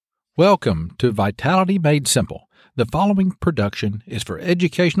Welcome to Vitality Made Simple. The following production is for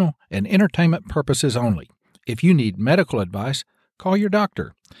educational and entertainment purposes only. If you need medical advice, call your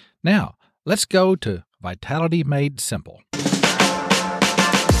doctor. Now, let's go to Vitality Made Simple.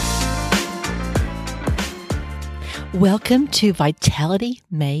 Welcome to Vitality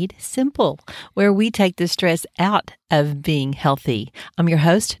Made Simple, where we take the stress out of being healthy. I'm your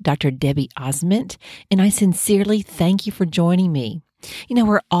host, Dr. Debbie Osment, and I sincerely thank you for joining me. You know,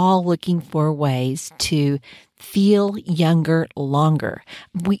 we're all looking for ways to feel younger longer.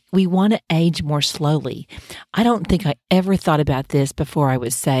 We want to age more slowly. I don't think I ever thought about this before I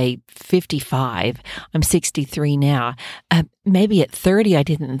was, say, 55. I'm 63 now. Maybe at 30, I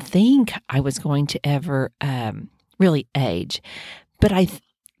didn't think I was going to ever really age.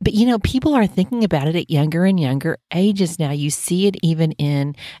 But you know, people are thinking about it at younger and younger ages now. You see it even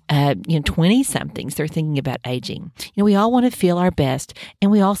in 20-somethings. They're thinking about aging. You know, we all want to feel our best, and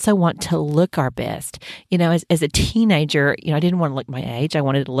we also want to look our best. You know, as a teenager, I didn't want to look my age. I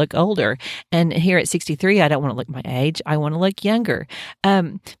wanted to look older. And here at 63, I don't want to look my age. I want to look younger.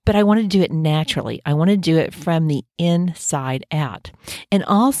 But I want to do it naturally. I want to do it from the inside out. And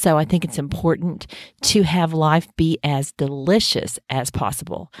also, I think it's important to have life be as delicious as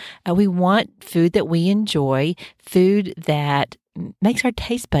possible. We want food that we enjoy, food that makes our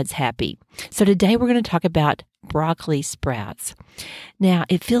taste buds happy. So today we're going to talk about broccoli sprouts. Now,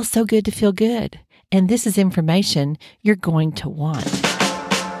 it feels so good to feel good, and this is information you're going to want.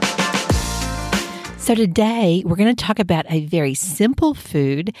 So today, we're going to talk about a very simple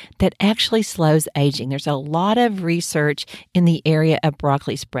food that actually slows aging. There's a lot of research in the area of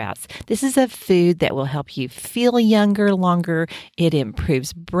broccoli sprouts. This is a food that will help you feel younger longer. It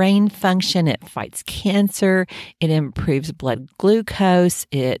improves brain function. It fights cancer. It improves blood glucose.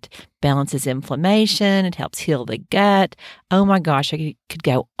 It balances inflammation. It helps heal the gut. Oh my gosh, I could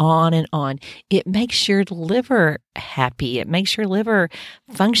go on and on. It makes your liver happy. It makes your liver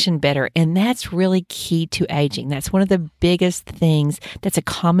function better. And that's really key to aging. That's one of the biggest things that's a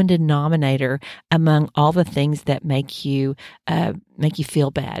common denominator among all the things that make you feel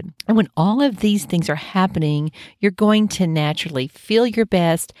bad. And when all of these things are happening, you're going to naturally feel your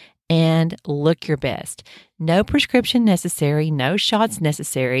best and look your best. No prescription necessary, no shots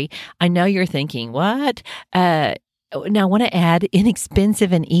necessary. I know you're thinking, what? Now I want to add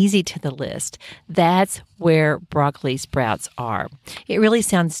inexpensive and easy to the list. That's where broccoli sprouts are. It really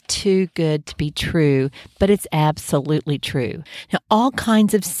sounds too good to be true, but it's absolutely true. Now, all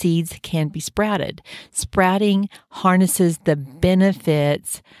kinds of seeds can be sprouted. Sprouting harnesses the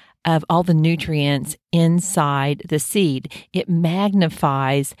benefits of all the nutrients inside the seed. It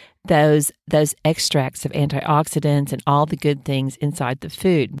magnifies those extracts of antioxidants and all the good things inside the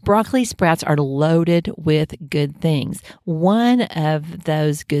food. Broccoli sprouts are loaded with good things. One of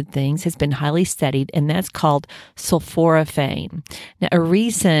those good things has been highly studied, and that's called sulforaphane. Now, a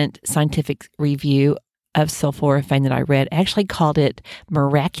recent scientific review of sulforaphane that I read actually called it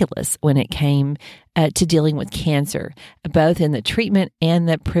miraculous when it came to dealing with cancer, both in the treatment and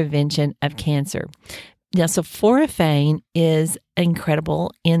the prevention of cancer. Now, sulforaphane is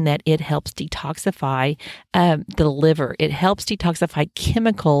incredible in that it helps detoxify the liver. It helps detoxify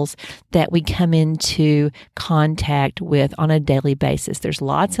chemicals that we come into contact with on a daily basis. There's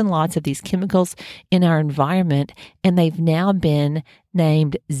lots and lots of these chemicals in our environment, and they've now been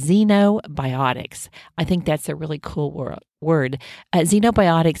named xenobiotics. I think that's a really cool word.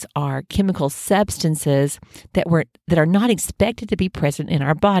 Xenobiotics are chemical substances that are not expected to be present in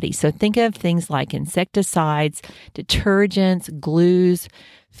our body. So think of things like insecticides, detergents, glues,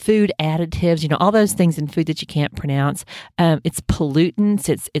 food additives, all those things in food that you can't pronounce. It's pollutants.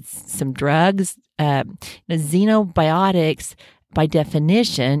 It's some drugs. Xenobiotics, by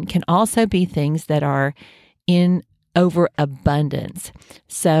definition, can also be things that are in overabundance.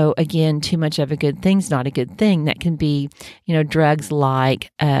 So again, too much of a good thing's not a good thing. That can be, drugs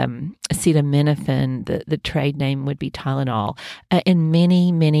like acetaminophen, the trade name would be Tylenol, and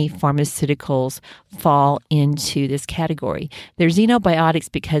many, many pharmaceuticals fall into this category. They're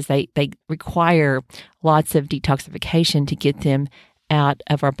xenobiotics because they require lots of detoxification to get them out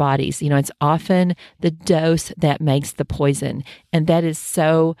of our bodies. It's often the dose that makes the poison, and that is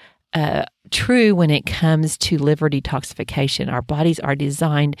so true when it comes to liver detoxification. Our bodies are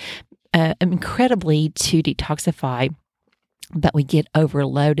designed incredibly to detoxify, but we get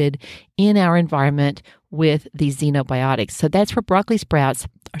overloaded in our environment with these xenobiotics. So that's where broccoli sprouts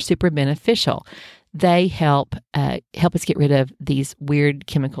are super beneficial. they help us get rid of these weird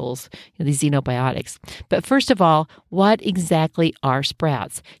chemicals, these xenobiotics. But first of all, what exactly are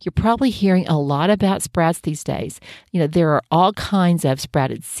sprouts? You're probably hearing a lot about sprouts these days. There are all kinds of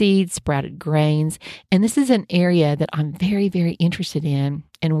sprouted seeds, sprouted grains, and this is an area that I'm very, very interested in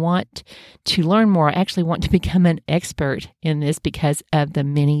and want to learn more. I actually want to become an expert in this because of the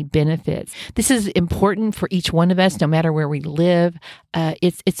many benefits. This is important for each one of us, no matter where we live.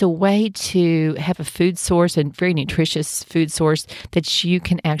 It's a way to have a food source, a very nutritious food source that you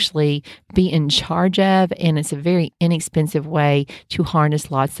can actually be in charge of, and it's a very inexpensive way to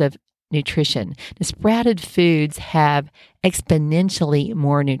harness lots of nutrition. The sprouted foods have exponentially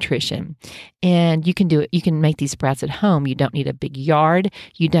more nutrition, and you can do it. You can make these sprouts at home. You don't need a big yard.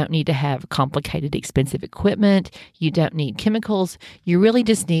 You don't need to have complicated, expensive equipment. You don't need chemicals. You really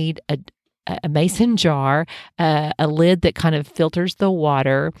just need a mason jar, a lid that kind of filters the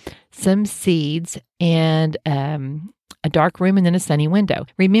water, some seeds, and a dark room, and then a sunny window.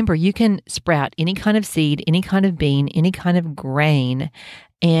 Remember, you can sprout any kind of seed, any kind of bean, any kind of grain,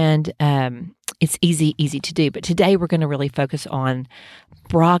 and it's easy to do. But today we're going to really focus on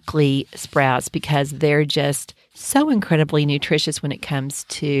broccoli sprouts because they're just so incredibly nutritious when it comes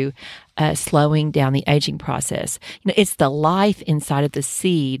to slowing down the aging process. It's the life inside of the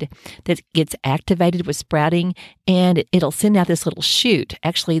seed that gets activated with sprouting, and it'll send out this little shoot.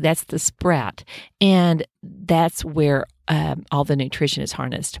 Actually, that's the sprout, and that's where all the nutrition is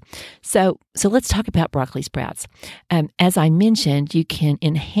harnessed. So let's talk about broccoli sprouts. As I mentioned, you can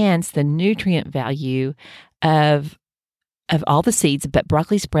enhance the nutrient value of all the seeds, but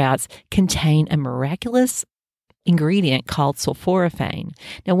broccoli sprouts contain a miraculous ingredient called sulforaphane.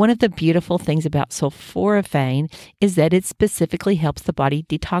 Now, one of the beautiful things about sulforaphane is that it specifically helps the body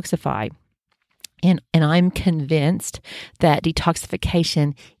detoxify. And I'm convinced that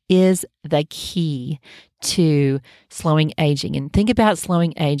detoxification is the key to slowing aging. And think about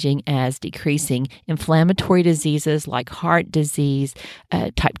slowing aging as decreasing inflammatory diseases like heart disease,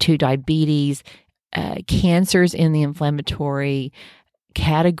 type 2 diabetes, cancers in the inflammatory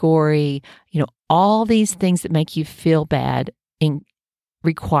category, all these things that make you feel bad and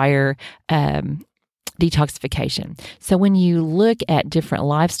require detoxification. So when you look at different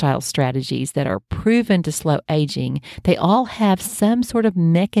lifestyle strategies that are proven to slow aging, they all have some sort of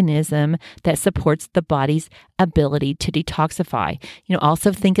mechanism that supports the body's ability to detoxify.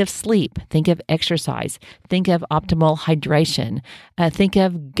 Also think of sleep, think of exercise, think of optimal hydration, think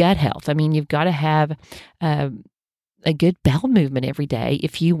of gut health. You've got to have a good bowel movement every day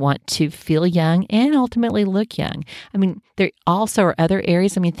if you want to feel young and ultimately look young. There also are other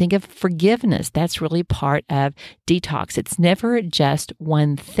areas. Think of forgiveness. That's really part of detox. It's never just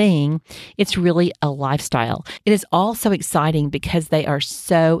one thing. It's really a lifestyle. It is also exciting because they are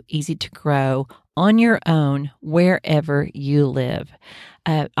so easy to grow on your own wherever you live.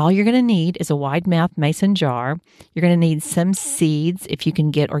 All you're going to need is a wide-mouth mason jar. You're going to need some seeds. If you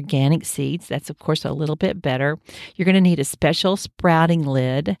can get organic seeds, that's, of course, a little bit better. You're going to need a special sprouting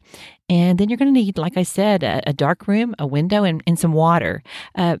lid. And then you're going to need, like I said, a dark room, a window, and some water.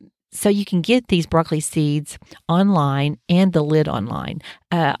 So you can get these broccoli seeds online and the lid online.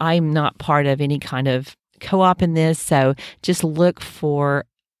 I'm not part of any kind of co-op in this, so just look for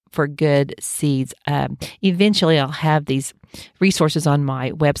good seeds. Eventually, I'll have these resources on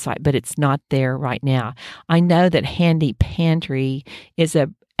my website, but it's not there right now. I know that Handy Pantry is a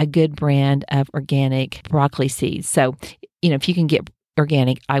good brand of organic broccoli seeds. So, if you can get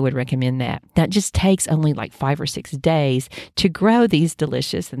organic, I would recommend that. That just takes only like 5 or 6 days to grow these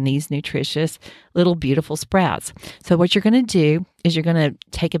delicious and these nutritious little beautiful sprouts. So what you're going to do is you're going to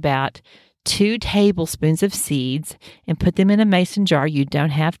take about 2 tablespoons of seeds and put them in a mason jar. You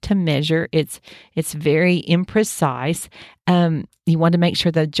don't have to measure. It's very imprecise. You want to make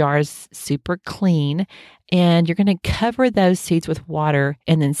sure the jar is super clean, and you're going to cover those seeds with water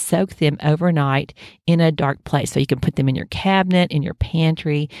and then soak them overnight in a dark place. So you can put them in your cabinet, in your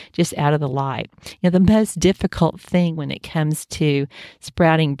pantry, just out of the light. The most difficult thing when it comes to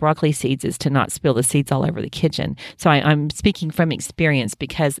sprouting broccoli seeds is to not spill the seeds all over the kitchen. So I'm speaking from experience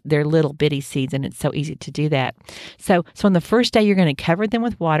because they're little bitty seeds and it's so easy to do that. So on the first day, you're going to cover them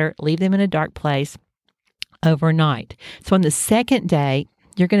with water, leave them in a dark place overnight. So on the second day,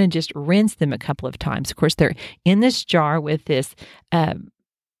 you're going to just rinse them a couple of times. Of course, they're in this jar with this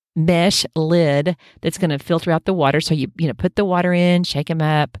mesh lid that's going to filter out the water. So you put the water in, shake them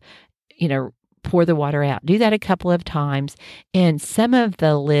up, pour the water out. Do that a couple of times. And some of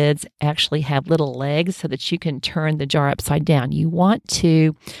the lids actually have little legs so that you can turn the jar upside down. You want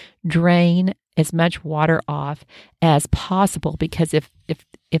to drain as much water off as possible, because if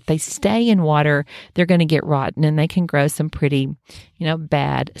they stay in water, they're going to get rotten and they can grow some pretty,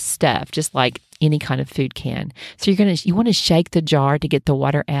 bad stuff, just like any kind of food can. So you want to shake the jar to get the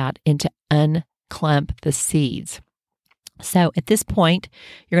water out and to unclump the seeds. So at this point,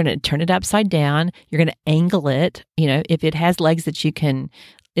 you're going to turn it upside down. You're going to angle it. If it has legs that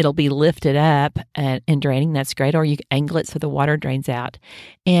it'll be lifted up and draining. That's great. Or you angle it so the water drains out.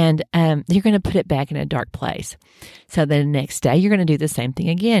 And you're going to put it back in a dark place. So the next day, you're going to do the same thing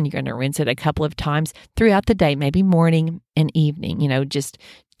again. You're going to rinse it a couple of times throughout the day, maybe morning and evening, just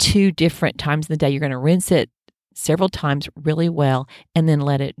 2 different times in the day. You're going to rinse it several times really well and then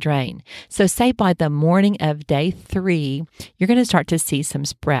let it drain. So say by the morning of day 3, you're going to start to see some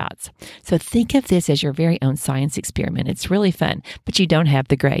sprouts. So think of this as your very own science experiment. It's really fun, but you don't have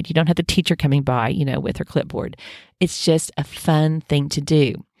the grade. You don't have the teacher coming by, with her clipboard. It's just a fun thing to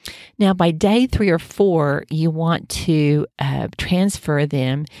do. Now, by day 3 or 4, you want to transfer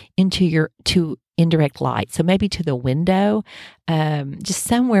them to indirect light. So maybe to the window, just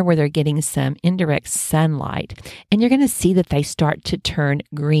somewhere where they're getting some indirect sunlight. And you're going to see that they start to turn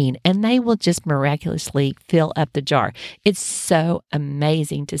green and they will just miraculously fill up the jar. It's so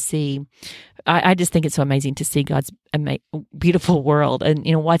amazing to see. I just think it's so amazing to see God's beautiful world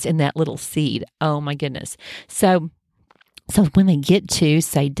and, what's in that little seed. Oh my goodness. So when they get to,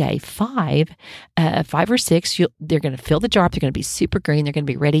 say, day 5 or 6, they're going to fill the jar up. They're going to be super green. They're going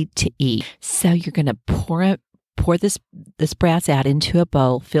to be ready to eat. So you're going to pour the sprouts out into a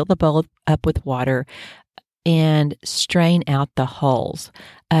bowl, fill the bowl up with water, and strain out the holes.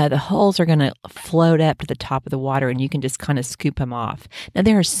 The holes are going to float up to the top of the water, and you can just kind of scoop them off. Now,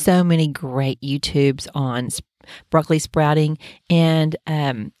 there are so many great YouTubes on broccoli sprouting, and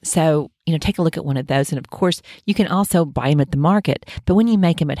so take a look at one of those. And of course, you can also buy them at the market, but when you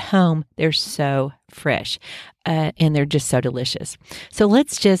make them at home, they're so fresh and they're just so delicious. So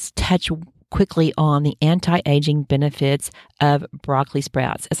let's just touch quickly on the anti-aging benefits of broccoli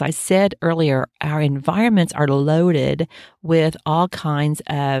sprouts. As I said earlier, our environments are loaded with all kinds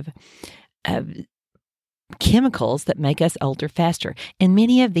of chemicals that make us older faster. And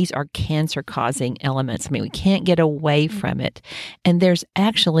many of these are cancer-causing elements. We can't get away from it. And there's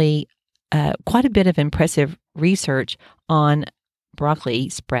actually quite a bit of impressive research on broccoli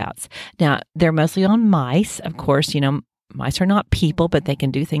sprouts. Now, they're mostly on mice. Of course, mice are not people, but they can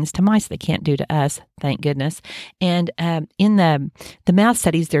do things to mice they can't do to us, thank goodness. And in the mouse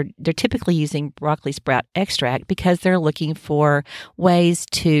studies, they're typically using broccoli sprout extract because they're looking for ways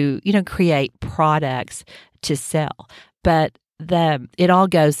to, create products to sell. But it all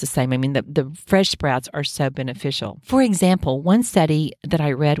goes the same. The fresh sprouts are so beneficial. For example, one study that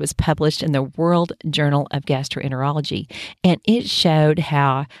I read was published in the World Journal of Gastroenterology, and it showed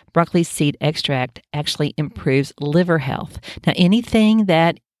how broccoli seed extract actually improves liver health. Now, anything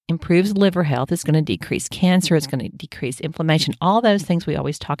that improves liver health is going to decrease cancer. It's going to decrease inflammation, all those things we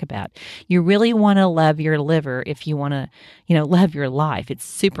always talk about. You really want to love your liver if you want to, love your life. It's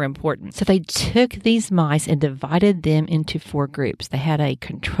super important. So they took these mice and divided them into 4 groups. They had a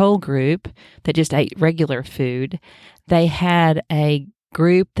control group that just ate regular food. They had a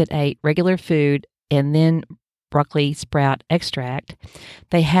group that ate regular food and then broccoli sprout extract.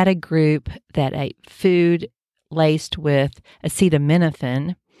 They had a group that ate food laced with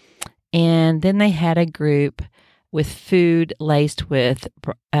acetaminophen. And then they had a group with food laced with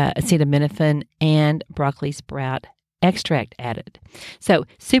acetaminophen and broccoli sprout extract added. So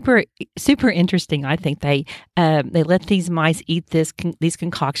super, super interesting. I think they let these mice eat these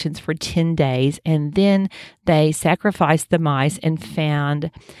concoctions for 10 days, and then they sacrificed the mice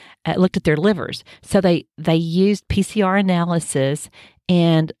and looked at their livers. So they used PCR analysis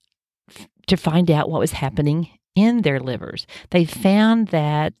and to find out what was happening in their livers. They found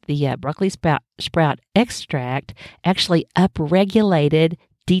that the broccoli sprout extract actually upregulated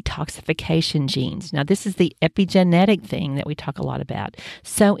detoxification genes. Now, this is the epigenetic thing that we talk a lot about.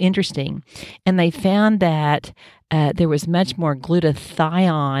 So interesting. And they found that there was much more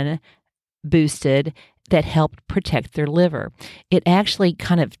glutathione boosted that helped protect their liver. It actually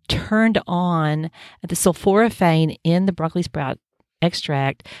kind of turned on the sulforaphane in the broccoli sprout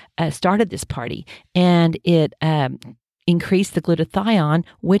extract started this party, and it increased the glutathione,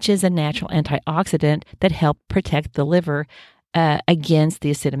 which is a natural antioxidant that helped protect the liver against the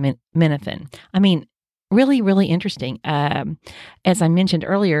acetaminophen. Really, really interesting. As I mentioned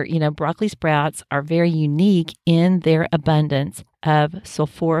earlier, broccoli sprouts are very unique in their abundance of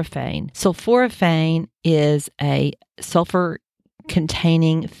sulforaphane. Sulforaphane is a sulfur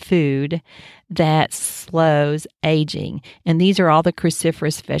containing food that slows aging. And these are all the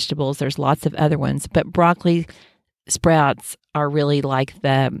cruciferous vegetables. There's lots of other ones, but broccoli sprouts are really like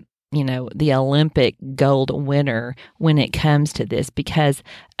the Olympic gold winner when it comes to this, because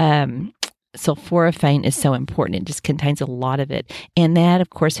sulforaphane is so important. It just contains a lot of it. And that,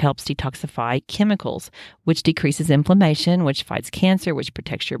 of course, helps detoxify chemicals, which decreases inflammation, which fights cancer, which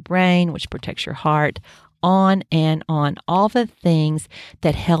protects your brain, which protects your heart, on and on. All the things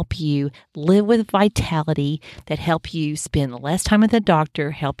that help you live with vitality, that help you spend less time with the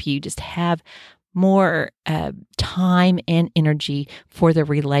doctor, help you just have more time and energy for the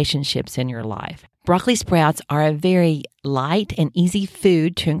relationships in your life. Broccoli sprouts are a very light and easy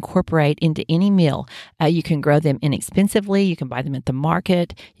food to incorporate into any meal. You can grow them inexpensively. You can buy them at the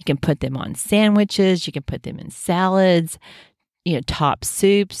market. You can put them on sandwiches. You can put them in salads, top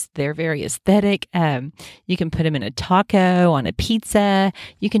soups. They're very aesthetic. You can put them in a taco, on a pizza.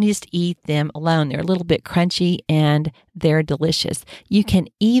 You can just eat them alone. They're a little bit crunchy and they're delicious. You can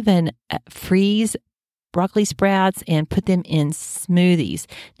even freeze broccoli sprouts and put them in smoothies.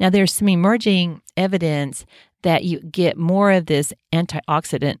 Now, there's some emerging evidence that you get more of this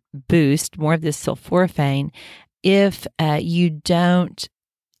antioxidant boost, more of this sulforaphane, if you don't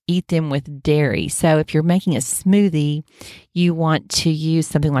eat them with dairy. So if you're making a smoothie, you want to use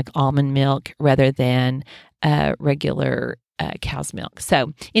something like almond milk rather than regular cow's milk.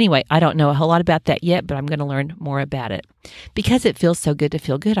 So anyway, I don't know a whole lot about that yet, but I'm going to learn more about it. Because it feels so good to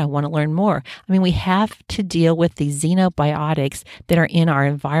feel good, I want to learn more. I mean, we have to deal with the xenobiotics that are in our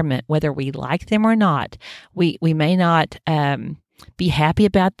environment, whether we like them or not. We may not be happy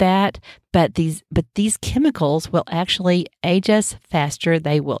about that, but these chemicals will actually age us faster.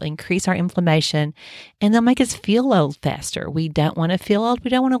 They will increase our inflammation, and they'll make us feel old faster. We don't want to feel old.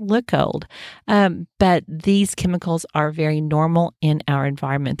 We don't want to look old. But these chemicals are very normal in our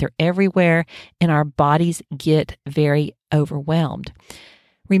environment. They're everywhere, and our bodies get very overwhelmed.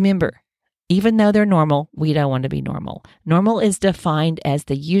 Remember, even though they're normal, we don't want to be normal. Normal is defined as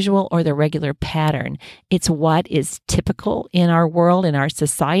the usual or the regular pattern. It's what is typical in our world, in our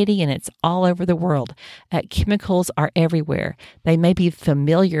society, and it's all over the world. Chemicals are everywhere. They may be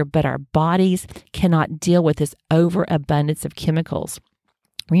familiar, but our bodies cannot deal with this overabundance of chemicals.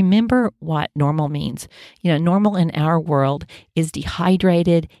 Remember what normal means. Normal in our world is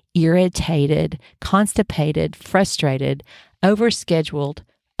dehydrated, irritated, constipated, frustrated, overscheduled,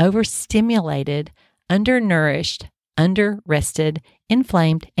 overstimulated, undernourished, underrested,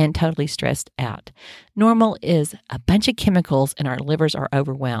 inflamed, and totally stressed out. Normal is a bunch of chemicals and our livers are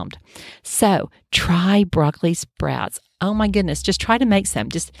overwhelmed. So try broccoli sprouts. Oh my goodness, just try to make some.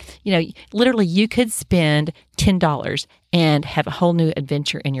 Just, literally you could spend $10 and have a whole new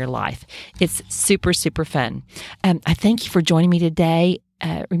adventure in your life. It's super, super fun. I thank you for joining me today.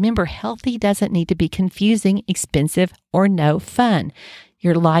 Remember, healthy doesn't need to be confusing, expensive, or no fun.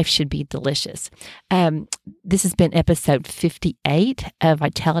 Your life should be delicious. This has been episode 58 of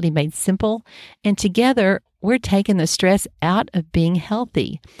Vitality Made Simple. And together, we're taking the stress out of being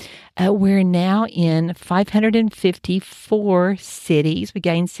healthy. We're now in 554 cities. We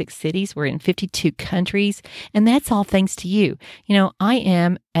gained 6 cities. We're in 52 countries. And that's all thanks to you. I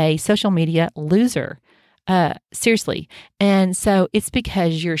am a social media loser. Seriously. And so it's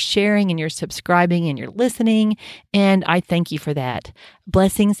because you're sharing and you're subscribing and you're listening. And I thank you for that.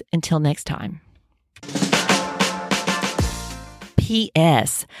 Blessings until next time.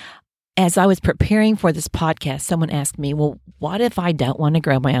 P.S. As I was preparing for this podcast, someone asked me, well, what if I don't want to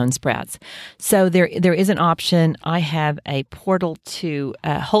grow my own sprouts? So there is an option. I have a portal to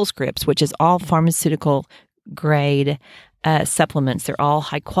WholeScripts, which is all pharmaceutical grade supplements. They're all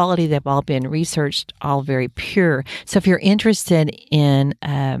high quality. They've all been researched, all very pure. So if you're interested in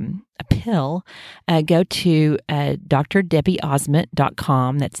a pill, go to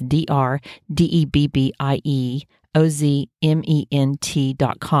DrDebbieOzment.com. That's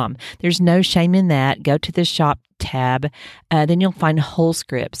DrDebbieOzment.com. There's no shame in that. Go to the shop tab. Then you'll find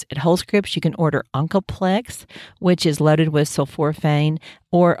WholeScripts. At WholeScripts, you can order Oncoplex, which is loaded with sulforaphane,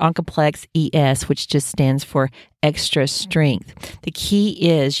 or Oncoplex ES, which just stands for extra strength. The key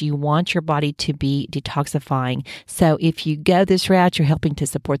is you want your body to be detoxifying. So if you go this route, you're helping to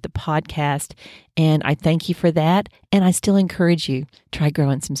support the podcast. And I thank you for that. And I still encourage you, try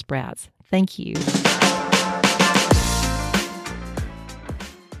growing some sprouts. Thank you.